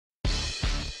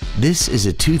This is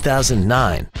a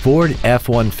 2009 Ford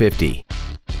F-150.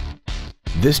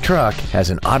 This truck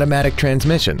has an automatic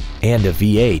transmission and a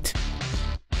V8.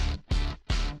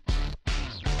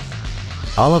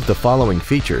 All of the following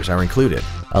features are included: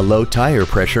 a low tire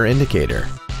pressure indicator,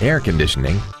 air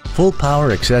conditioning, full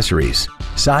power accessories,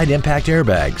 side impact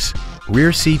airbags,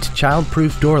 rear seat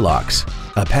child-proof door locks,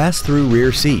 a pass-through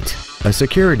rear seat, a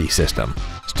security system,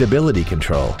 stability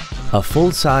control, a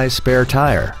full-size spare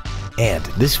tire, and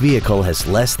this vehicle has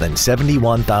less than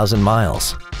 71,000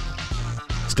 miles.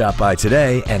 Stop by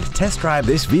today and test drive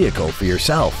this vehicle for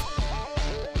yourself.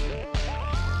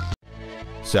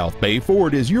 South Bay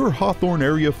Ford is your Hawthorne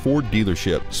area Ford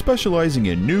dealership, specializing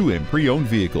in new and pre-owned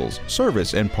vehicles,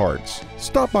 service, and parts.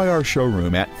 Stop by our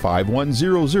showroom at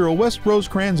 5100 West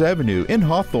Rosecrans Avenue in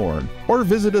Hawthorne, or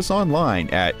visit us online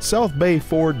at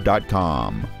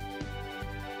southbayford.com.